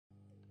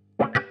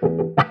All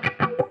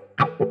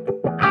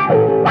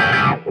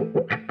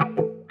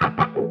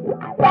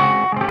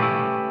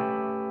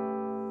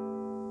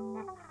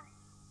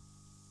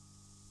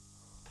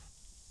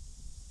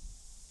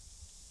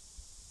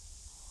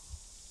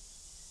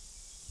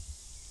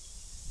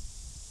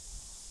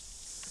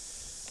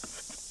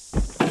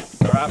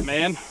right,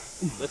 man,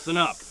 listen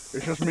up.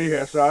 It's just me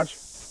here, Sarge.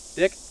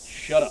 Dick,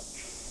 shut up.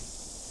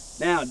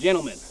 Now,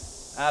 gentlemen,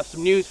 I have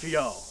some news for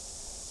y'all.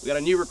 We got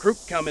a new recruit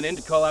coming in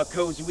to call our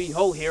cozy wee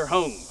hole here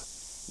home.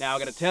 Now, I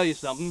gotta tell you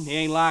something, he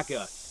ain't like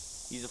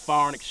us. He's a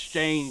foreign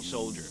exchange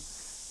soldier.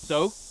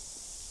 So,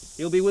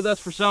 he'll be with us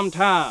for some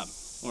time,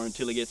 or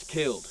until he gets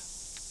killed.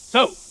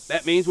 So,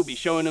 that means we'll be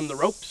showing him the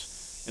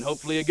ropes, and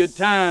hopefully a good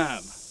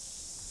time.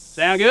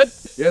 Sound good?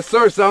 Yes,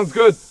 sir, sounds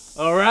good.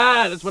 All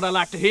right, that's what I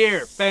like to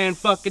hear.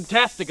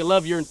 Fan-fucking-tastic. I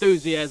love your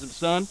enthusiasm,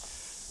 son.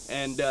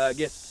 And I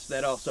guess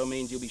that also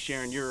means you'll be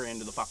sharing your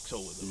end of the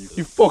foxhole with them.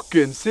 You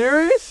fucking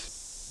serious?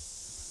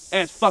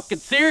 As fucking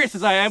serious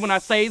as I am when I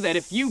say that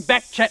if you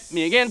backchat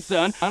me again,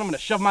 son, I'm gonna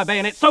shove my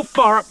bayonet so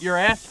far up your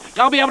ass,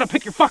 I'll be able to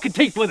pick your fucking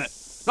teeth with it.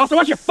 And also,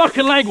 what's your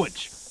fucking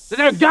language? This is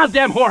a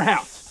goddamn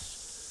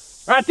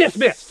whorehouse. All right,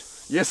 dismissed.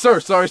 Yes,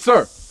 sir, sorry,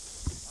 sir.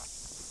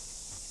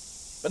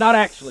 But not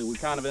actually, we're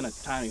kind of in a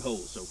tiny hole,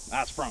 so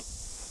eyes front.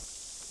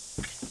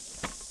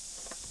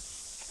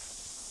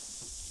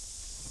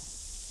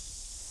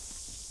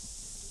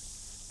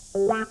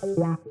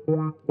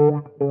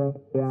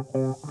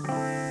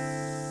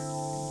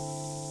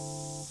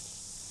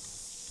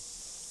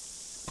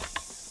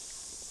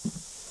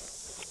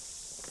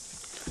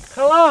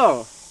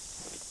 Hello!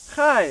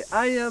 Hi,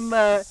 I am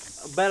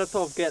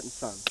Dangerzone getting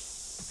son.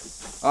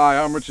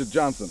 Hi, I'm Richard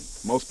Johnson.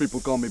 Most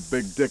people call me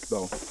Big Dick,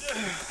 though.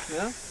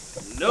 Yeah?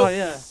 Nope. Oh,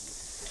 yeah.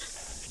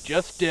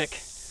 Just Dick.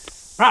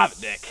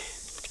 Private Dick.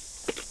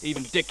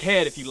 Even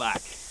Dickhead if you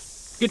like.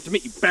 Good to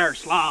meet you,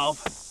 Barislav.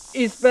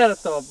 It's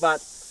Dangerzone,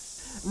 but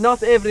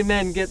not every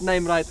man get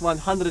name right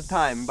 100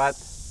 times, but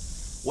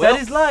Well,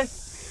 that is life.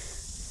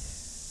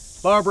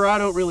 Barbara, I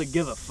don't really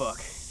give a fuck.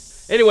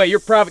 Anyway, you're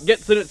Private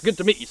Getson. It's good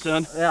to meet you,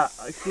 son. Yeah,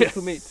 good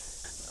to meet.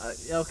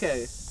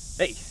 Okay.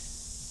 Hey.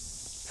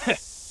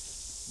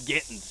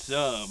 Getting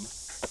some.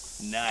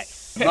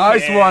 Nice.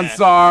 Nice Yeah. one,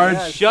 Sarge.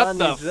 Yeah. Shut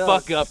the Funny joke.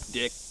 fuck up,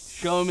 Dick.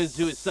 Show him his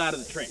to his side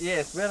of the trench.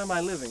 Yes, where am I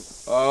living?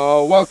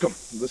 Welcome.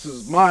 This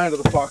is my end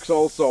of the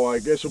foxhole, so I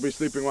guess you'll be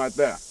sleeping right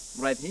there.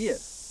 Right here.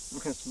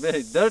 It's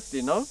very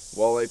dirty, no?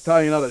 Well, they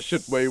tell you not to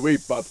shit where you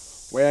eat, but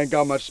we ain't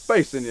got much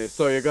space in here,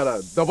 so you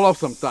gotta double up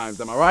sometimes,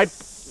 am I right?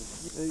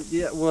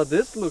 Yeah, well,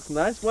 this looks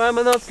nice. Why am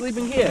I not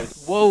sleeping here?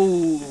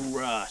 Whoa,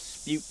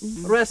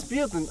 Rasputin.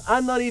 Rasputin,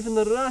 I'm not even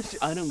a Russian.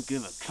 I don't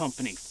give a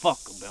company fuck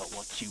about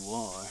what you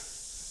are.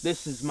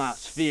 This is my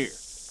sphere.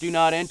 Do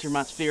not enter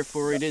my sphere,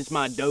 for it is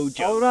my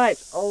dojo. All right.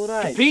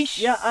 Capiche?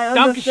 Yeah, I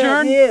Dankeschön?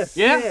 understand. Yes,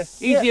 Yeah?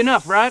 yes. Easy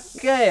enough, right?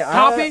 Okay.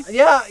 Copy?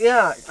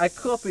 Yeah, I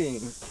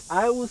copying.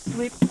 I will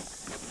sleep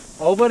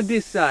over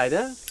this side,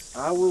 eh?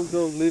 I will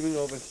go living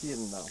over here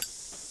now.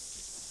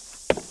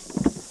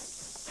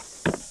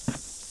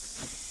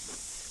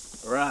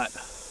 Right.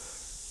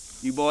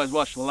 You boys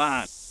watch the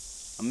line.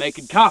 I'm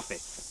making coffee.